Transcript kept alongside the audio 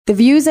The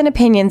views and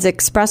opinions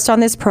expressed on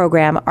this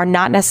program are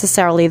not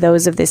necessarily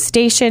those of this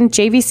station,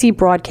 JVC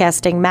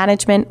Broadcasting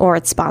Management, or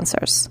its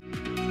sponsors.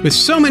 With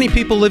so many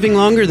people living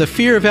longer, the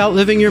fear of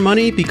outliving your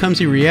money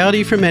becomes a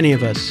reality for many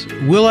of us.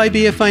 Will I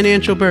be a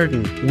financial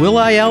burden? Will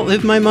I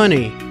outlive my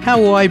money? How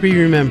will I be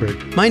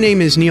remembered? My name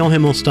is Neil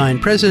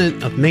Himmelstein,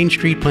 president of Main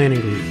Street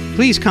Planning Group.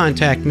 Please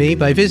contact me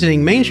by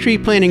visiting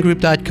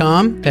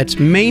mainstreetplanninggroup.com. That's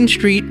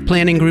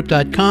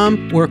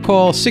mainstreetplanninggroup.com, or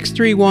call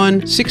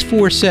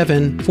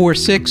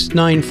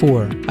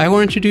 631-647-4694. I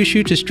will introduce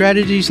you to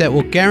strategies that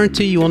will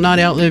guarantee you will not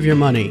outlive your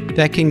money,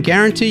 that can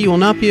guarantee you will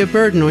not be a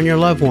burden on your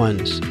loved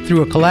ones.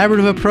 Through a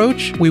collaborative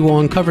approach, we will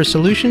uncover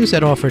solutions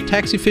that offer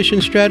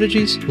tax-efficient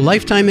strategies,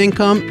 lifetime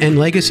income, and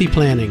legacy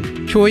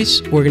planning,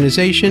 choice,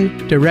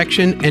 organization,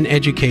 direction, and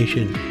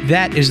education.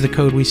 That is the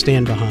code we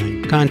stand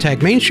behind.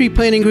 Contact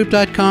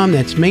mainstreetplanninggroup.com,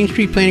 that's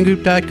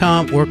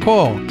mainstreetplanninggroup.com, or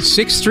call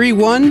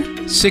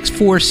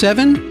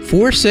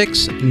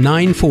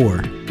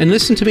 631-647-4694. And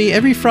listen to me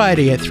every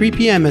Friday at 3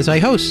 p.m. as I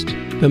host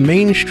the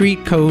Main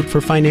Street Code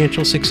for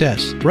Financial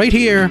Success, right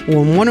here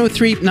on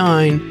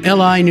 103.9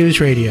 LI News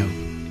Radio.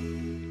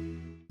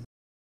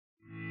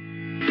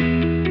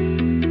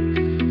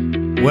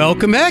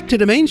 Welcome back to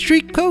the Main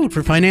Street Code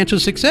for Financial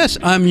Success.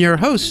 I'm your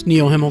host,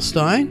 Neil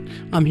Himmelstein.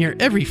 I'm here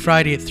every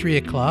Friday at 3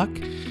 o'clock.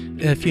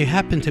 If you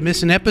happen to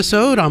miss an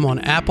episode, I'm on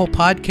Apple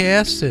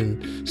Podcasts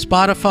and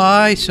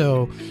Spotify,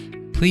 so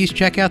please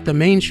check out the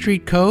Main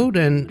Street Code.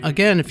 And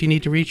again, if you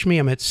need to reach me,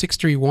 I'm at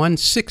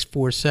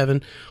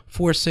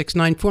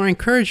 631-647-4694. I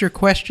encourage your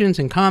questions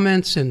and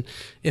comments, and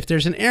if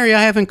there's an area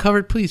I haven't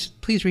covered, please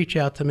reach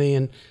out to me.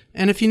 And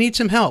if you need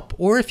some help,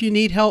 or if you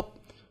need help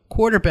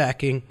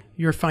quarterbacking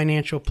your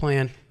financial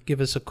plan,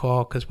 give us a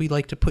call, because we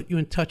like to put you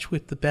in touch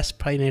with the best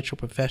financial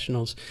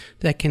professionals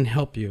that can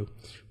help you.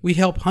 We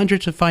help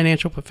hundreds of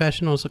financial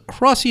professionals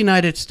across the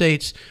United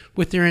States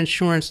with their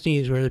insurance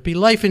needs, whether it be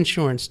life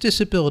insurance,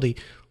 disability,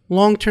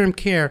 long-term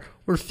care,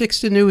 or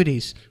fixed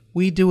annuities.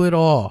 We do it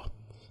all.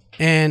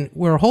 And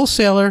we're a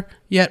wholesaler,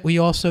 yet we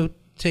also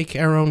take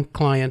our own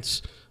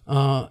clients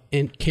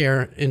in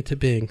care into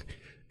being.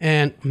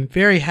 And I'm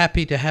very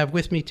happy to have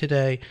with me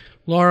today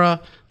Laura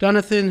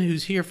Dunathan,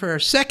 who's here for her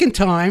second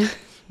time,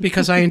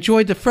 because I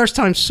enjoyed the first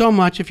time so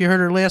much. If you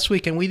heard her last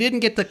week, and we didn't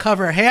get to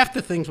cover half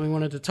the things we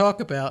wanted to talk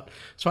about.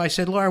 So I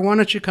said, Laura, why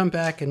don't you come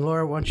back? And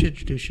Laura, why don't you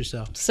introduce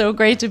yourself? So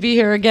great to be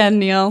here again,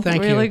 Neil.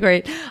 Thank you. Really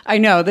great. I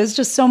know, there's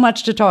just so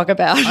much to talk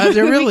about.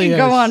 There really we is.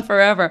 can go on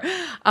forever.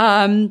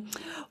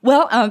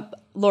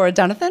 Laura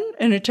Dunathan,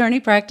 an attorney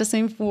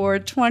practicing for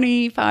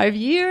 25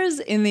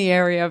 years in the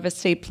area of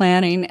estate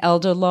planning,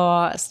 elder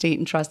law, estate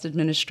and trust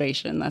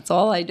administration. That's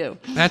all I do.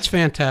 That's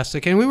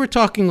fantastic. And we were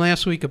talking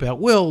last week about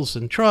wills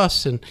and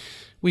trusts, and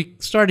we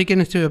started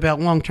getting into about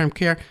long-term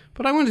care.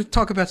 But I wanted to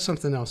talk about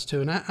something else, too.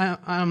 And I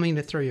don't mean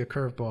to throw you a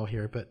curveball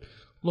here, but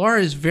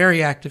Laura is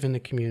very active in the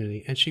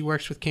community, and she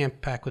works with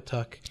Camp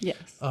Paquatuck, yes,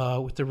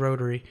 with the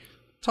Rotary.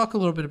 Talk a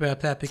little bit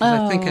about that, because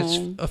I think it's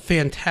a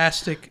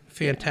fantastic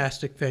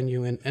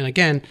venue. And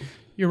again,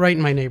 you're right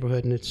in my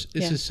neighborhood, and this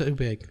is so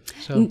big.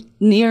 So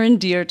near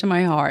and dear to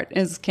my heart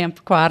is Camp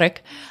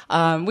Aquatic.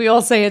 We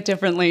all say it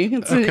differently.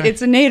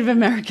 It's a Native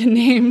American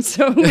name,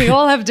 so we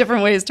all have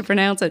different ways to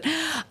pronounce it.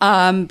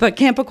 But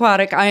Camp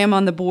Aquatic, I am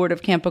on the board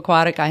of Camp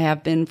Aquatic. I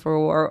have been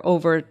for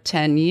over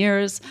 10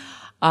 years.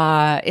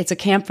 It's a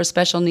camp for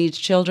special needs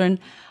children.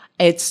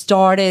 It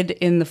started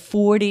in the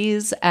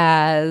 40s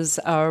as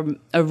a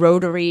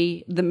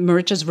Rotary. The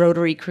Mauritius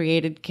Rotary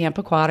created Camp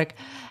Aquatic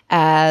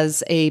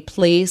as a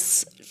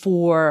place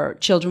for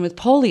children with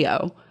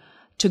polio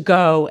to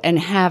go and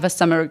have a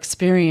summer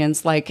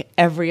experience like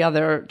every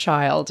other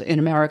child in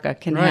America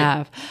can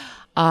have.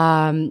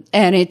 And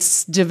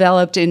it's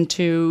developed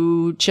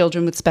into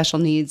children with special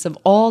needs of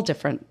all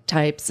different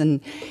types.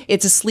 And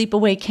it's a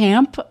sleepaway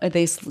camp.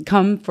 They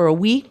come for a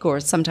week or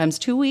sometimes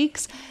 2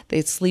 weeks.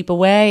 They sleep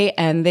away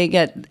and they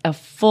get a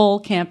full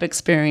camp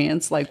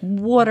experience, like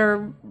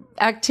water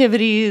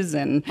activities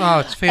and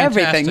it's fantastic.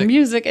 Everything.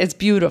 Music. It's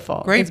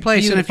beautiful. Great it's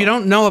place. Beautiful. And if you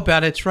don't know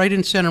about it, it's right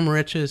in Center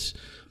Mauritius,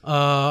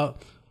 right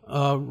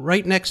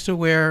next to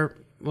where,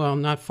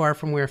 not far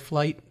from where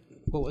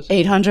what was it?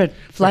 800.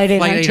 Flight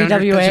 800,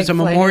 TWA. There's a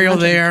memorial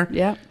there.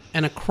 Yeah.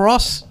 And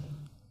across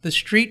the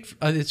street,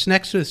 it's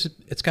next to this,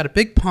 it's got a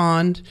big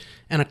pond,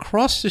 and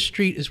across the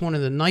street is one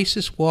of the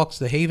nicest walks,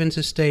 the Havens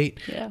Estate,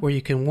 where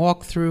you can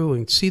walk through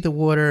and see the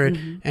water,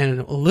 and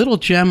a little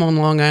gem on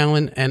Long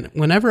Island. And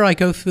whenever I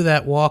go through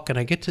that walk and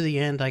I get to the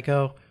end, I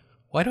go,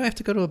 why do I have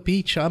to go to a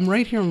beach? I'm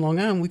right here on Long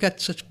Island. We got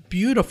such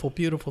beautiful,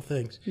 beautiful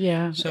things.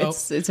 Yeah, so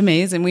it's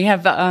amazing. We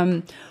have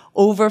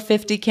over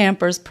 50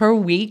 campers per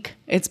week.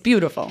 It's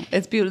beautiful.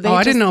 It's beautiful.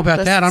 I didn't know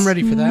about that. I'm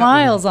ready for that.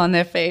 Smiles on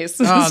their face.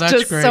 It's that's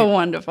just great. So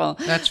wonderful.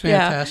 That's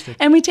fantastic.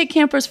 Yeah. And we take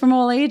campers from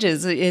all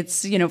ages.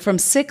 It's from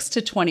 6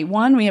 to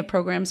 21. We have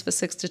programs for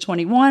 6 to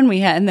 21.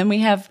 And then we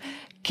have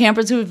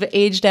campers who have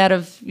aged out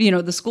of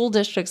the school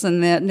districts,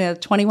 and they're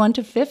 21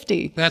 to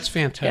 50. That's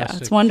fantastic. Yeah,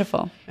 it's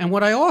wonderful. And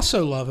what I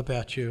also love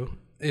about you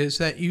is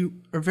that you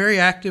are very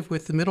active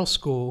with the middle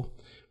school,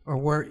 or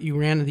where you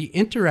ran the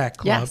Interact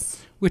Club,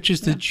 Yes. which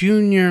is the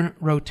junior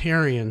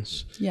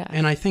Rotarians. Yeah.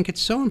 And I think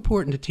it's so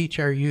important to teach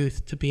our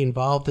youth to be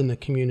involved in the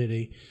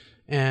community.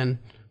 And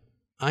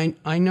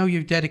I know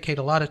you dedicate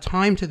a lot of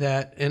time to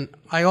that, and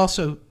I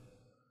also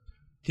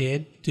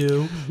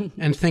do,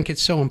 and think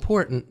it's so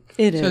important.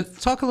 It so is.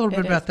 Talk a little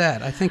bit about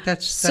that. I think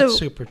that's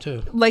super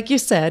too. Like you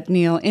said,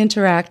 Neil,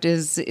 Interact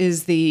is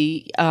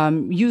the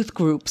youth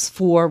groups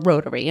for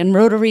Rotary, and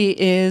Rotary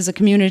is a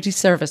community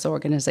service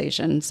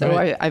organization. So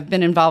Right. I've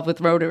been involved with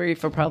Rotary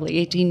for probably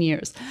 18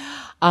 years.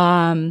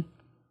 The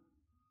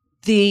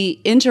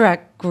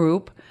Interact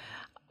group,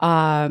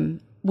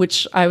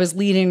 which I was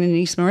leading in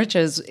East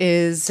Mauritius,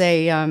 is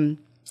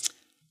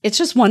it's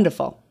just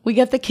wonderful. We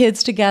get the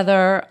kids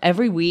together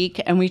every week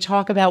and we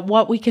talk about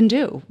what we can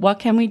do. What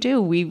can we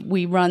do?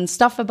 We run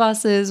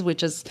Stuff-A-Buses,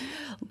 which is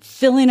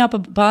filling up a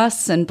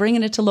bus and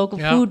bringing it to local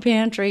food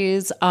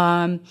pantries.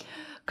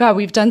 God,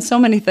 we've done so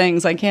many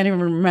things. I can't even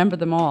remember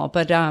them all,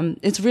 but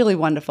it's really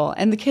wonderful.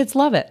 And the kids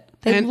love it.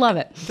 They love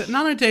it.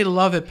 Not only do they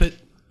love it, but,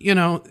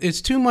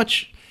 it's too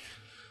much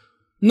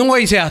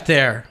noise out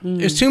there.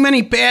 There's too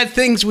many bad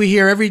things we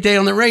hear every day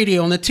on the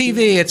radio, on the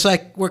TV. It's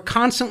like we're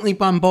constantly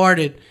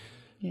bombarded.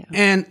 Yeah.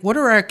 And what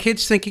are our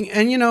kids thinking?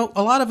 And,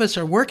 a lot of us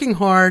are working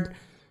hard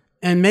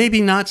and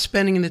maybe not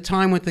spending the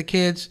time with the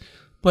kids,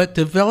 but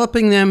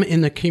developing them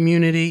in the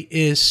community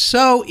is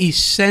so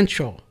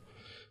essential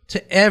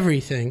to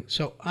everything.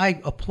 So I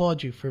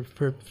applaud you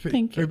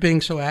for being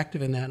so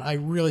active in that. I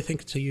really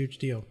think it's a huge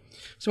deal.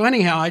 So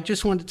anyhow, I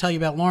just wanted to tell you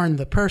about Lauren,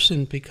 the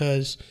person,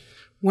 because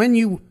when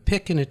you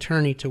pick an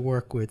attorney to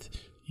work with,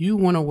 you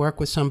want to work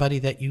with somebody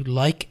that you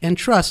like and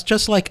trust,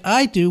 just like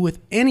I do with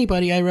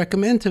anybody I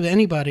recommend to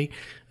anybody.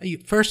 You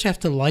first have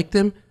to like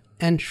them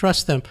and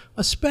trust them,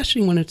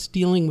 especially when it's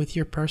dealing with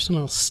your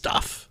personal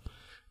stuff.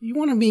 You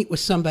want to meet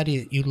with somebody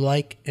that you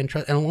like and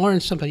trust, and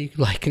Lauren's somebody you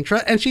like and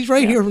trust, and she's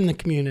right here from the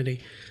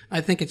community. I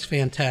think it's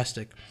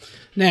fantastic.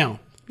 Now,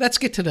 let's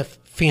get to the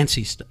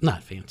fancy stuff,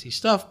 not fancy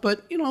stuff,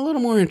 but, a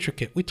little more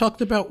intricate. We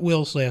talked about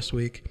wills last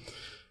week.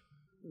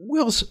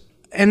 Wills.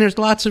 And there's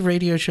lots of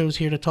radio shows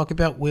here to talk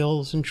about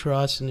wills and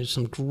trusts, and there's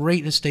some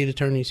great estate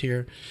attorneys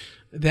here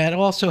that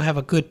also have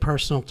a good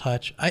personal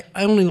touch. I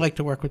only like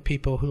to work with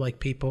people who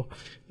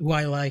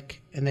I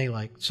like and they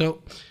like.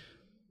 So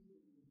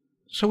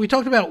we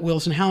talked about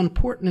wills and how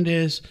important it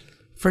is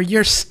for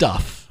your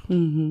stuff,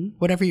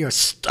 whatever your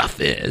stuff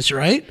is,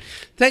 right?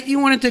 That you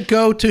wanted to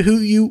go to who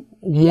you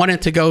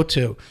wanted to go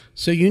to.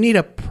 So you need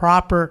a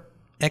proper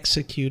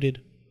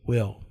executed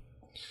will.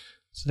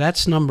 So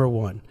that's number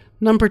one.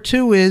 Number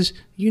two is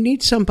you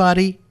need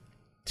somebody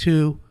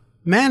to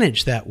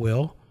manage that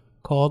will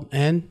called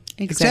an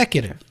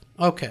executive.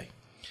 Okay.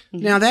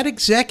 Mm-hmm. Now, that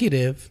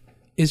executive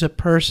is a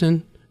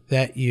person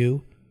that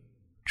you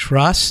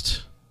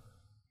trust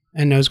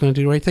and knows going to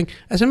do the right thing.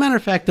 As a matter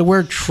of fact, the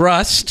word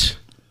trust.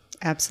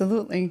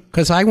 Absolutely.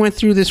 Because I went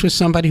through this with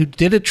somebody who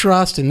did a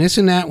trust and this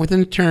and that with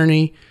an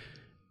attorney,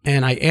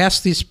 and I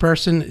asked this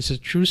person, it's a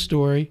true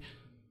story,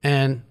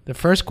 and the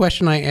first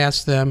question I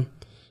asked them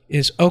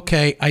is,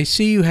 okay, I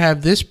see you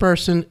have this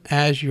person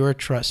as your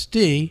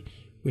trustee,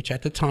 which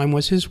at the time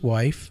was his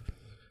wife.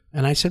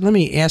 And I said, let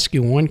me ask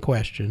you one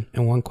question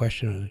and one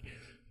question only.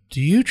 Do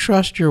you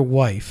trust your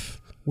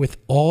wife with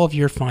all of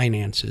your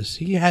finances?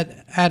 He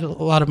had a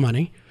lot of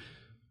money.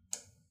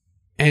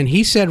 And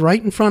he said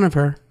right in front of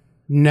her,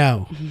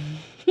 no.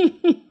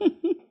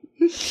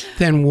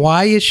 Then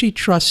why is she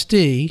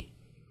trustee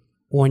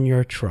on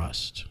your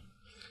trust?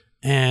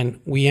 And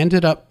we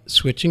ended up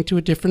switching to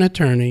a different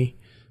attorney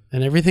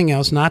and everything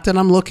else. Not that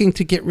I'm looking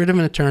to get rid of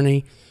an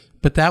attorney,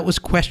 but that was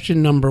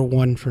question number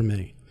one for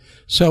me.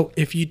 So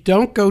if you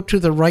don't go to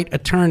the right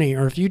attorney,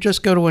 or if you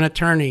just go to an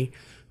attorney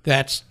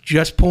that's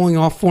just pulling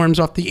off forms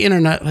off the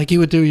internet like you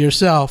would do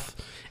yourself,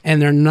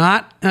 and they're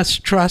not a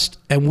trust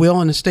and will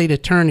and estate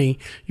attorney,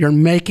 you're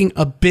making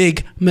a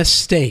big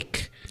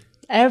mistake.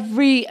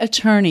 Every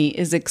attorney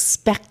is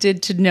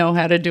expected to know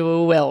how to do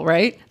a will,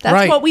 right? That's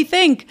right. what we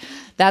think.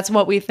 That's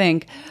what we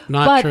think.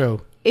 Not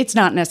true. It's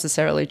not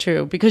necessarily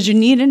true, because you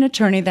need an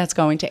attorney that's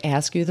going to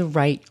ask you the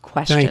right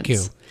questions. Thank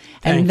you.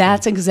 And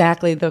that's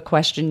exactly the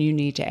question you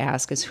need to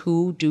ask is,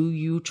 who do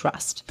you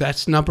trust?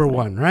 That's number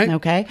one, right?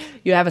 Okay.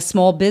 You have a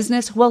small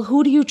business. Well,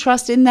 who do you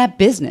trust in that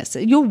business?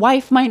 Your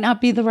wife might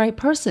not be the right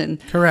person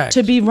Correct.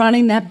 to be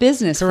running that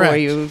business Correct. for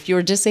you if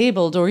you're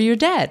disabled or you're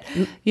dead.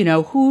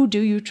 Who do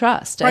you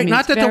trust? Right. I mean,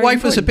 not that the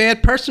wife was a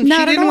bad person. Not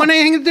she at didn't all. want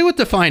anything to do with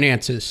the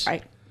finances.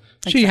 Right.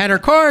 She had her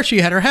car. She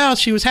had her house.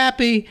 She was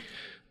happy.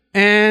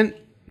 And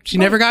she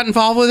never got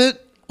involved with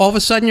it. All of a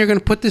sudden, you're going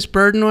to put this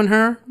burden on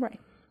her. Right.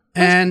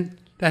 And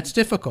that's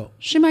difficult.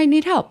 She might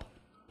need help.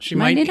 She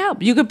might need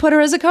help. You could put her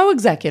as a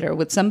co-executor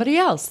with somebody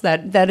else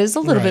that is a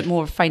little bit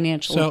more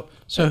financial.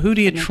 So who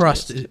do you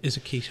trust is a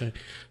key thing.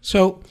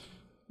 So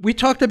we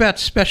talked about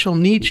special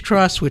needs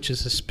trust, which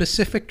is a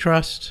specific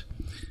trust.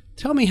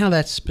 Tell me how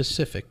that's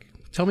specific.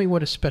 Tell me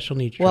what a special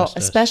needs trust is.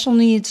 Well, a special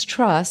needs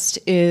trust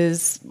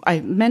is,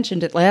 I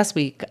mentioned it last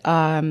week,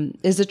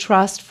 is a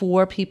trust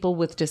for people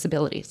with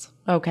disabilities,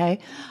 okay?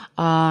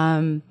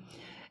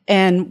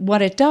 And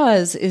what it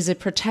does is it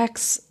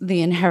protects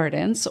the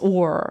inheritance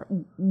or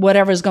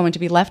whatever is going to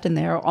be left in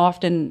there.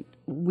 Often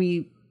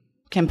we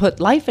can put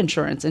life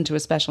insurance into a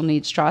special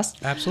needs trust.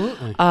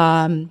 Absolutely.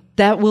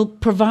 That will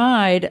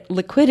provide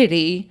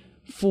liquidity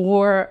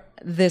for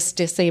this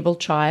disabled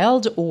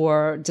child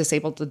or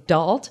disabled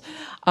adult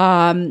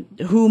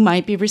who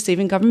might be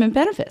receiving government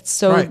benefits.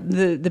 So Right.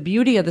 the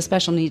beauty of the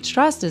special needs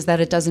trust is that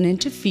it doesn't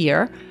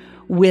interfere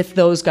with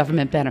those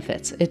government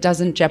benefits. It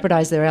doesn't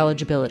jeopardize their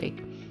eligibility.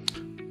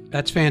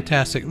 That's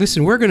fantastic.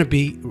 Listen, we're going to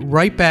be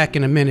right back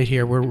in a minute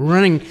here. We're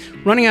running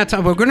out of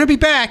time. We're going to be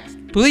back.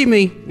 Believe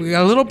me, we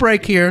got a little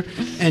break here.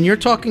 And you're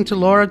talking to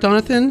Laura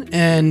Dunathan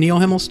and Neil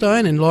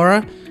Himmelstein. And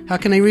Laura, how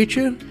can they reach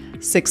you?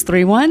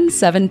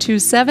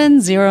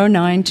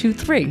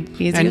 631-727-0923.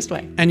 Easiest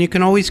way. And you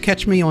can always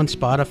catch me on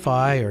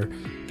Spotify or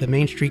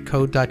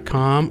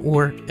themainstreetcode.com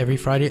or every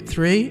Friday at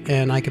 3.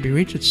 And I can be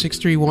reached at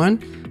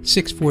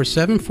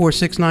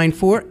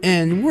 631-647-4694.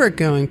 And we're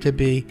going to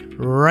be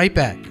right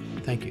back.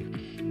 Thank you.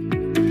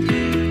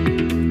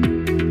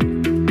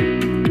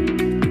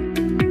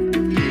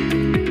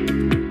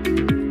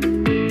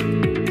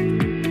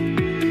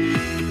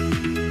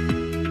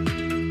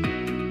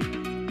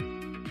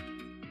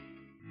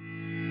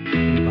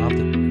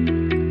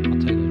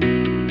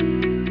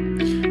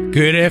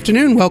 Good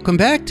afternoon. Welcome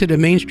back to the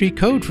Main Street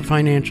Code for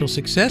Financial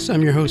Success.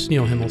 I'm your host,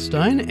 Neil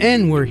Himmelstein,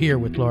 and we're here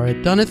with Laura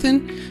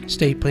Dunathan,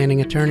 estate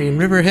planning attorney in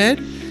Riverhead.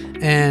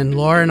 And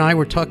Laura and I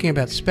were talking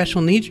about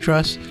special needs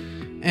trusts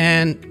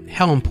and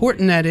how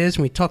important that is.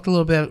 And we talked a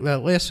little bit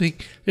about last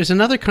week. There's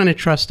another kind of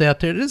trust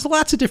out there. There's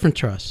lots of different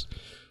trusts,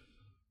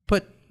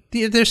 but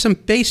there's some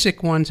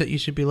basic ones that you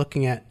should be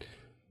looking at.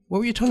 What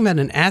were you talking about?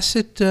 An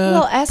asset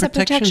asset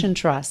protection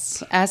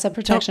trusts. Asset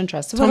protection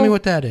trusts. Tell me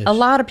what that is. A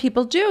lot of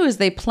people do is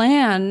they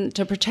plan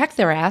to protect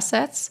their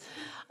assets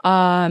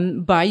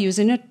by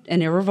using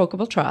an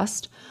irrevocable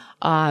trust.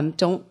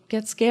 Don't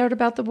get scared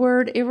about the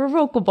word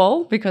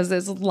irrevocable because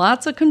there's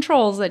lots of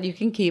controls that you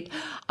can keep.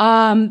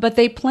 But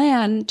they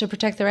plan to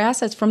protect their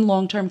assets from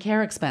long-term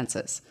care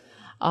expenses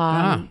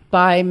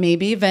by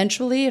maybe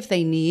eventually, if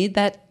they need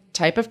that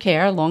type of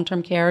care,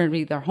 long-term care,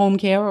 either home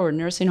care or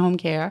nursing home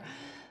care,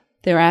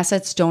 their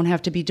assets don't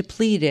have to be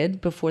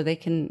depleted before they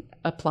can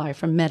apply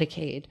for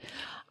Medicaid.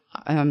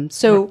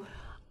 So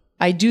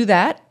I do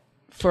that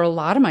for a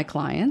lot of my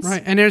clients.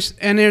 Right, and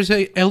there's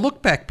a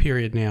look back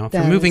period now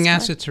for moving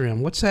assets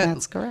around. What's that?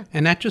 That's correct.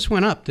 And that just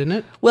went up, didn't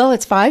it? Well,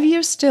 it's 5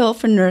 years still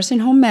for nursing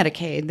home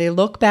Medicaid. They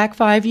look back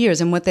 5 years,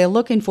 and what they're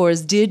looking for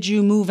is, did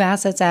you move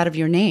assets out of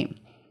your name?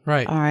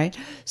 Right. All right.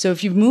 So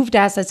if you've moved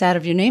assets out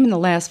of your name in the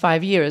last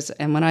 5 years,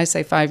 and when I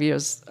say 5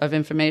 years of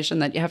information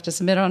that you have to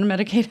submit on a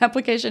Medicaid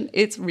application,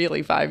 it's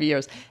really 5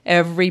 years.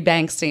 Every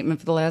bank statement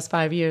for the last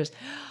 5 years,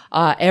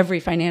 every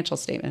financial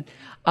statement.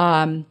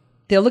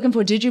 They're looking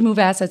for, did you move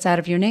assets out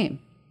of your name?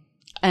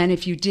 And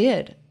if you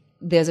did,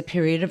 there's a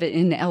period of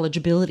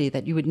ineligibility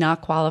that you would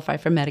not qualify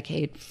for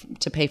Medicaid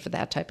to pay for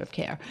that type of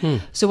care.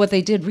 So what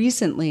they did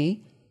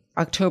recently,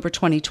 October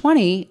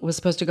 2020, was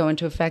supposed to go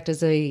into effect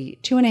as a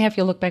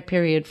 2.5-year look-back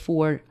period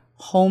for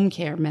home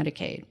care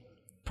Medicaid.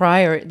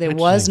 Prior, there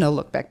was no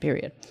look-back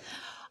period.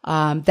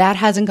 That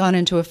hasn't gone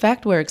into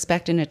effect. We're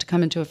expecting it to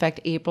come into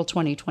effect April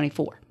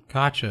 2024.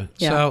 Gotcha.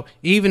 Yeah. So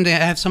even to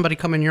have somebody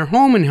come in your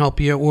home and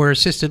help you, or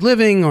assisted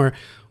living, or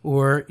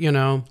you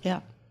know,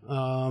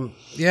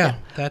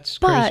 that's crazy.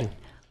 But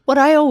what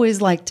I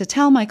always like to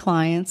tell my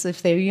clients,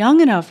 if they're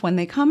young enough when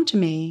they come to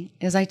me,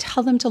 is I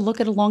tell them to look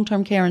at a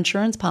long-term care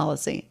insurance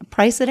policy,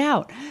 price it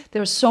out.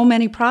 There are so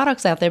many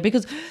products out there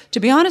because,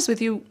 to be honest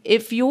with you,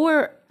 if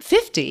you're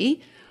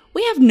 50,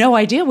 we have no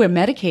idea where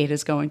Medicaid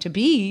is going to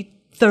be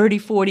 30,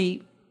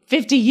 40,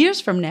 50 years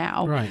from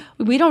now. Right.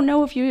 We don't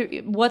know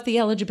what the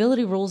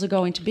eligibility rules are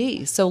going to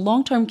be. So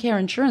long-term care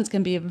insurance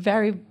can be a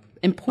very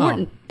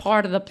important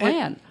part of the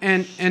plan.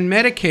 And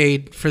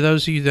Medicaid, for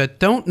those of you that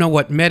don't know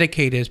what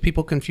Medicaid is,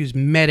 people confuse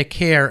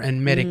Medicare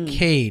and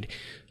Medicaid.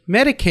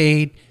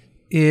 Medicaid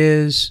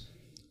is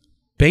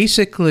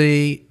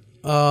basically,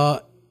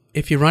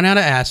 if you run out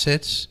of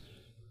assets,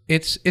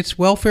 it's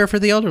welfare for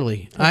the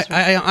elderly. Right.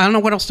 I don't know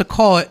what else to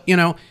call it. You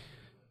know,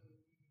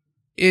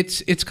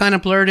 it's kind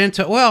of blurred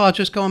into, well, I'll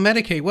just go on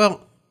Medicaid.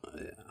 Well,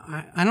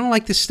 I don't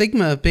like the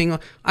stigma of being.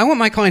 I want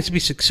my clients to be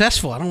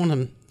successful. I don't want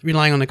them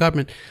relying on the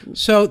government.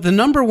 So the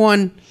number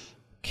one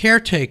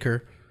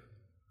caretaker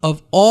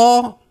of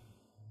all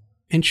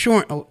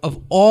insurance,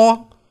 of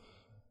all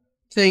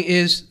thing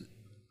is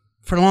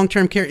for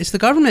long-term care, is the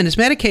government, is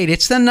Medicaid.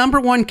 It's the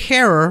number one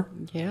carer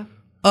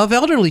of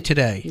elderly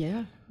today.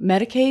 Yeah.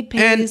 Medicaid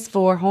pays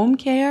for home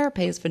care,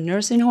 pays for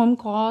nursing home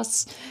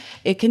costs.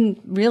 It can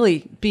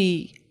really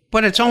be.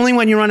 But it's only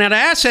when you run out of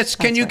assets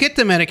can you get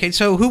the Medicaid.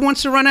 So who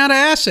wants to run out of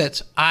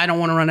assets? I don't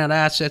want to run out of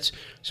assets.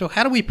 So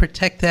how do we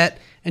protect that?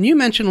 And you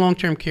mentioned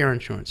long-term care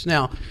insurance.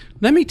 Now,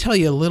 let me tell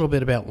you a little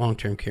bit about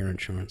long-term care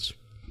insurance.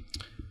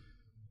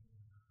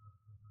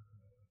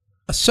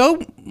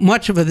 So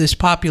much of this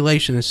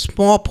population, a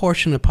small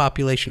portion of the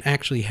population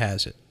actually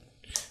has it.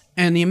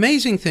 And the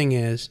amazing thing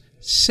is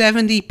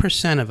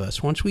 70% of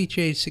us, once we reach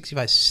age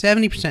 65,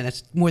 70%,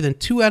 that's more than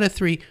 2 out of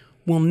 3,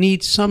 will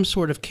need some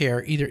sort of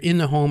care, either in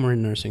the home or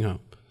in nursing home.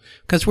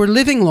 Because we're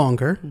living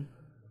longer,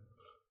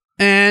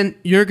 and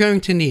you're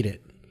going to need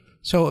it.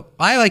 So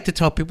I like to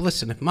tell people,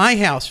 listen, if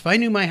I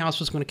knew my house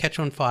was going to catch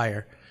on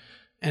fire,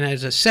 and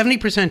there's a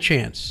 70%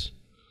 chance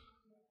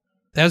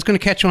that was going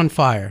to catch on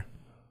fire,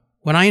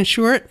 would I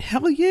insure it?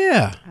 Hell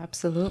yeah.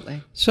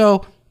 Absolutely.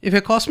 So if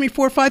it costs me $4,000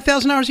 or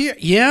 $5,000 a year,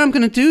 yeah, I'm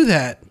going to do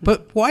that.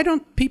 But why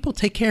don't people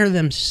take care of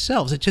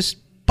themselves? It just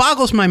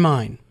boggles my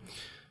mind.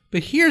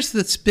 But here's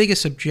the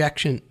biggest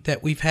objection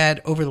that we've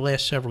had over the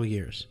last several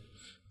years.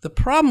 The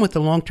problem with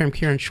the long-term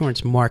care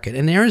insurance market,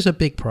 and there is a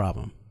big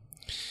problem,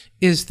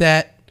 is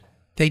that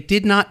they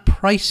did not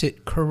price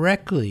it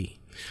correctly.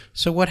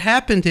 So what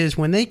happened is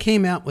when they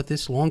came out with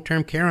this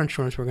long-term care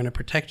insurance, we're going to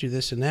protect you,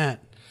 this and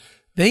that,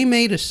 they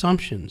made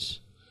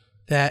assumptions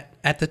that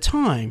at the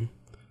time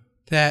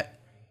that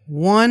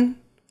 1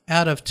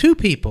 out of 2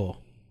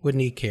 people would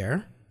need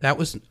care. That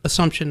was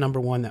assumption number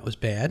 1. That was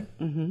bad.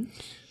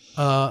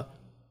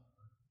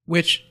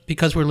 Which,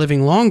 because we're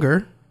living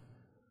longer,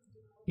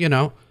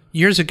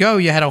 years ago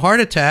you had a heart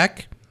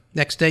attack,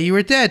 next day you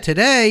were dead.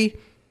 Today,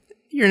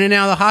 you're in and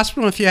out of the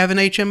hospital. If you have an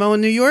HMO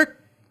in New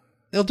York,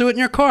 they'll do it in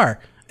your car.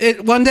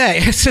 One day,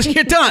 it's just,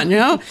 you're done,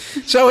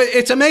 So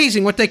it's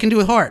amazing what they can do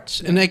with hearts,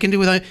 and they can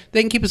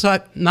keep us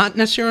alive, not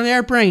necessarily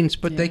our brains,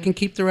 but they can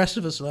keep the rest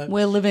of us alive.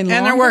 We're living longer.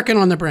 And they're working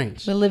on the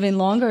brains. We're living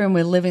longer, and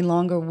we're living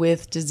longer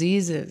with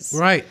diseases.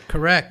 Right,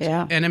 correct.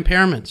 Yeah. And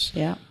impairments.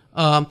 Yeah.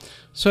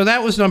 So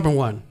that was number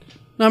 1.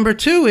 Number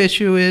 2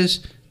 issue is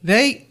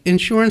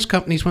insurance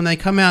companies, when they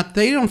come out,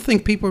 they don't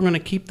think people are going to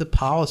keep the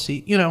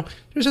policy.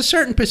 There's a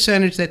certain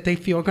percentage that they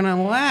feel are going to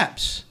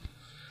lapse.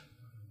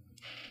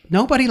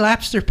 Nobody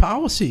lapsed their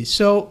policies.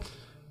 So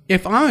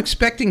if I'm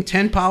expecting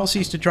 10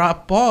 policies to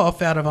drop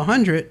off out of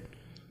 100,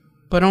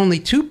 but only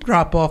 2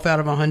 drop off out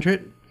of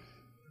 100,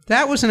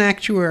 that was an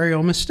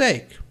actuarial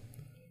mistake.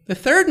 The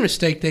third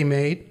mistake they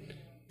made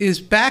is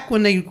back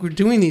when they were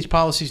doing these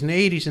policies in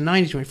the 80s and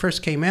 90s, when it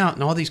first came out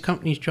and all these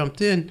companies jumped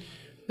in,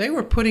 they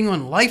were putting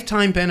on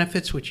lifetime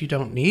benefits, which you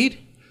don't need.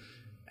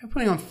 They're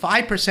putting on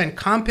 5%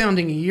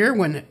 compounding a year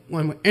when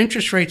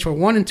interest rates were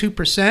 1% and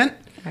 2%.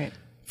 Right.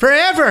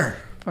 Forever.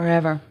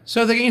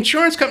 So the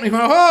insurance company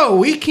went,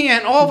 we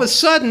can't. All of a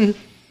sudden,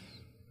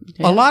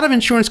 a lot of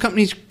insurance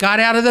companies got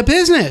out of the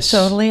business.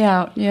 Totally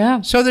out,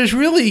 yeah. So there's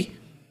really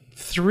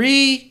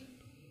 3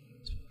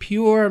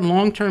 pure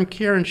long-term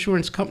care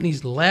insurance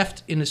companies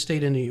left in the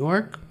state of New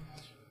York.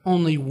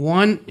 Only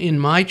 1 in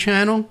my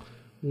channel,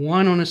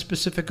 1 on a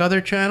specific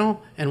other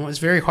channel, and it was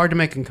very hard to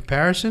make a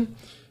comparison.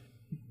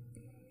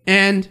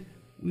 And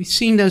we've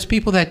seen those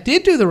people that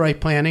did do the right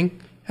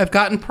planning have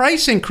gotten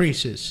price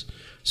increases.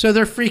 So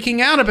they're freaking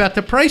out about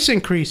the price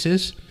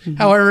increases. Mm-hmm.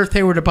 However, if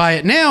they were to buy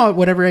it now, at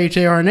whatever age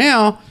they are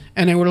now,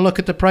 and they were to look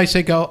at the price,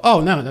 they go, oh,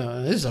 no,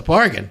 this is a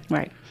bargain.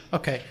 Right.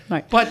 Okay.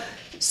 Right. But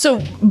so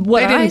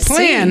what I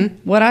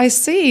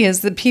see is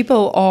that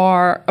people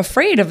are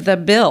afraid of the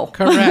bill.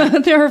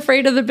 Correct. They're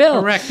afraid of the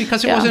bill. Correct,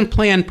 because it wasn't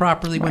planned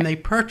properly when they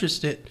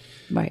purchased it.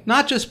 Right.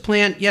 Not just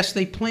planned. Yes,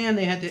 they planned.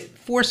 They had the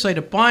foresight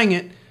of buying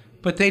it,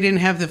 but they didn't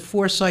have the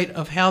foresight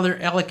of how they're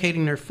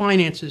allocating their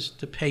finances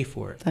to pay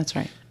for it. That's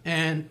right.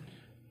 And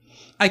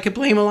I could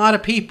blame a lot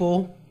of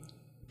people.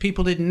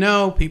 People didn't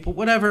know, people,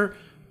 whatever.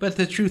 But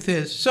the truth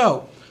is,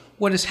 so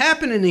what has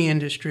happened in the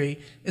industry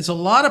is a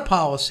lot of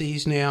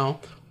policies now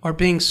are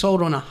being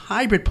sold on a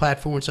hybrid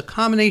platform. It's a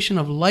combination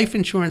of life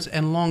insurance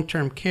and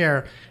long-term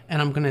care.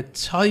 And I'm going to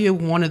tell you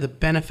one of the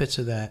benefits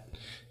of that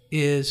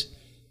is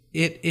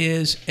it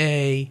is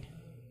a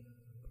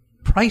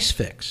price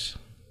fix,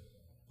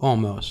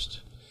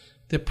 almost.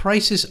 The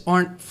prices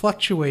aren't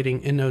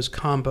fluctuating in those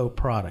combo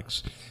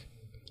products.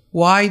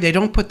 Why? They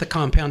don't put the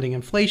compounding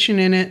inflation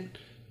in it.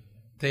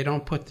 They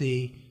don't put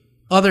the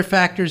other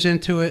factors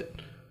into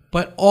it.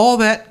 But all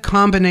that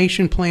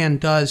combination plan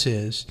does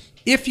is,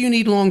 if you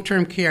need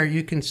long-term care,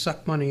 you can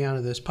suck money out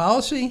of this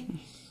policy.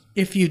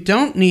 If you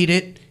don't need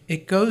it,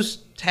 it goes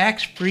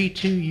tax-free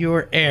to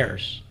your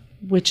heirs.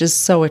 Which is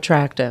so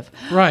attractive.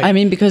 Right. I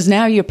mean, because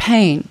now you're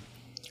paying.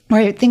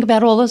 Right. Think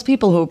about all those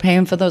people who are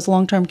paying for those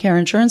long-term care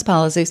insurance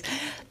policies.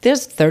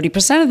 There's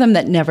 30% of them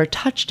that never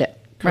touched it.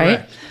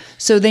 Correct. Right.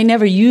 So they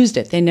never used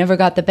it. They never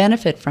got the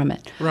benefit from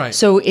it. Right.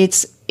 So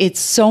it's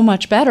so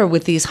much better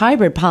with these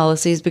hybrid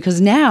policies because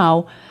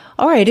now,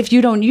 all right, if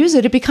you don't use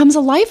it, it becomes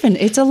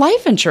it's a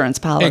life insurance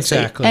policy.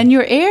 Exactly. And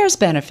your heirs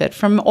benefit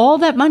from all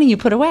that money you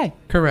put away.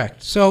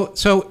 Correct. So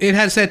it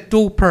has that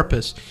dual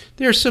purpose.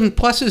 There's some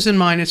pluses and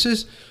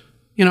minuses.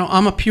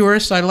 I'm a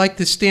purist. I like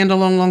the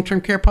standalone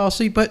long-term care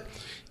policy. But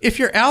if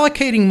you're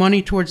allocating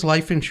money towards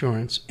life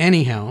insurance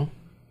anyhow,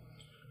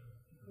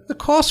 the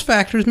cost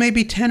factors may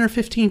be 10 or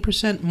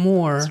 15%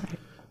 more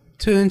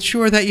to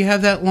ensure that you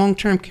have that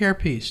long-term care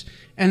piece.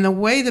 And the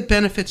way the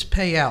benefits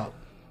pay out,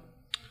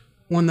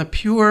 when the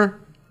pure,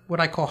 what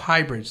I call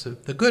hybrids,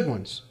 the good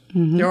ones,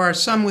 there are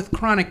some with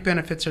chronic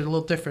benefits that are a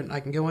little different.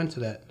 I can go into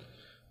that.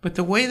 But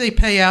the way they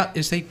pay out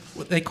is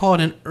they call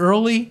it an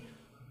early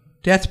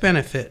death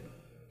benefit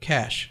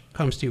cash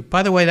comes to you.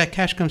 By the way, that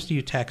cash comes to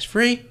you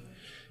tax-free,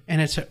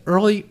 and it's an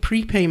early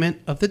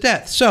prepayment of the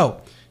death.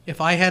 So if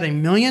I had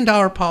 $1 million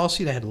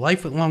policy that had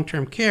life with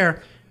long-term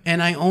care,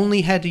 and I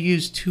only had to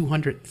use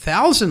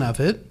 $200,000 of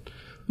it,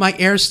 my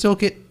heirs still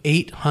get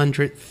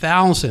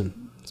 $800,000.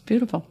 It's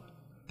beautiful.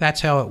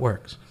 That's how it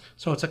works.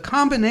 So it's a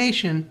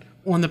combination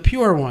on the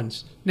pure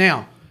ones.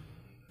 Now,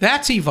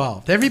 that's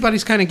evolved.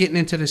 Everybody's kind of getting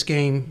into this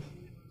game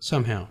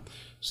somehow.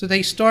 So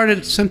they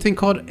started something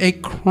called a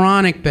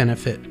chronic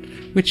benefit,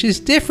 which is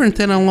different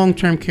than a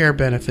long-term care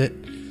benefit.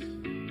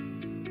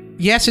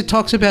 Yes, it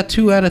talks about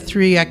 2 out of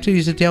 3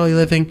 activities of daily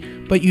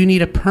living, but you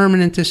need a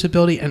permanent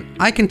disability, and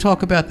I can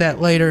talk about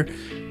that later,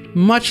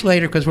 much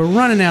later, because we're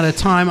running out of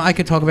time. I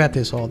could talk about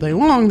this all day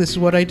long. This is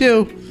what I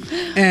do.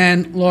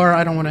 And Laura,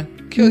 I don't want to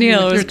kill you.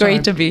 Neil, it was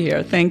great to be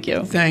here. Thank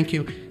you. Thank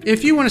you.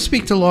 If you want to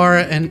speak to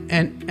Laura,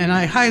 and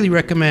I highly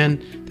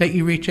recommend that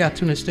you reach out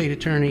to an estate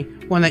attorney,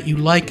 one that you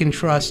like and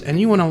trust, and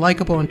you want a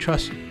likable and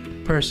trust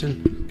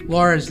person,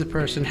 Laura is the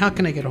person. How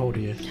can I get a hold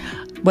of you?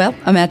 Well,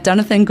 I'm at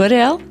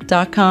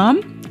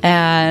DunathanGoodale.com.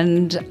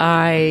 And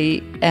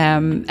I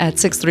am at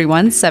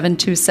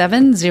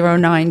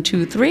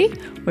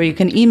 631-727-0923, or you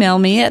can email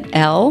me at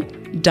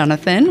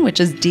Dunathan,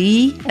 which is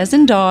D as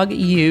in dog,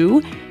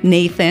 U,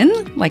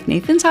 Nathan, like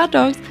Nathan's hot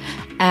dogs,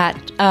 at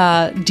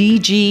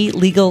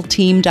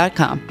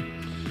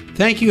dglegalteam.com.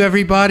 Thank you,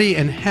 everybody,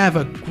 and have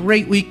a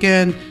great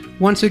weekend.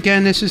 Once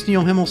again, this is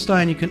Neil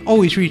Himmelstein. You can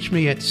always reach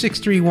me at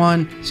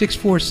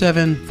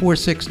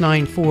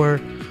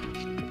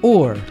 631-647-4694,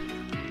 or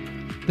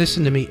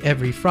listen to me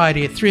every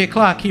Friday at 3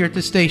 o'clock here at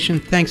the station.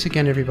 Thanks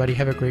again, everybody.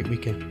 Have a great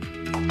weekend.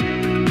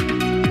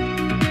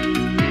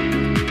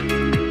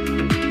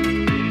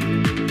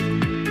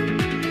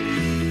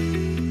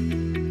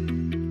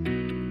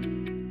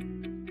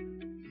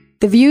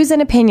 The views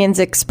and opinions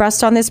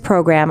expressed on this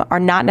program are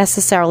not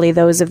necessarily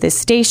those of this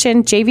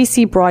station,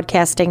 JVC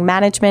Broadcasting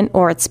Management,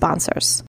 or its sponsors.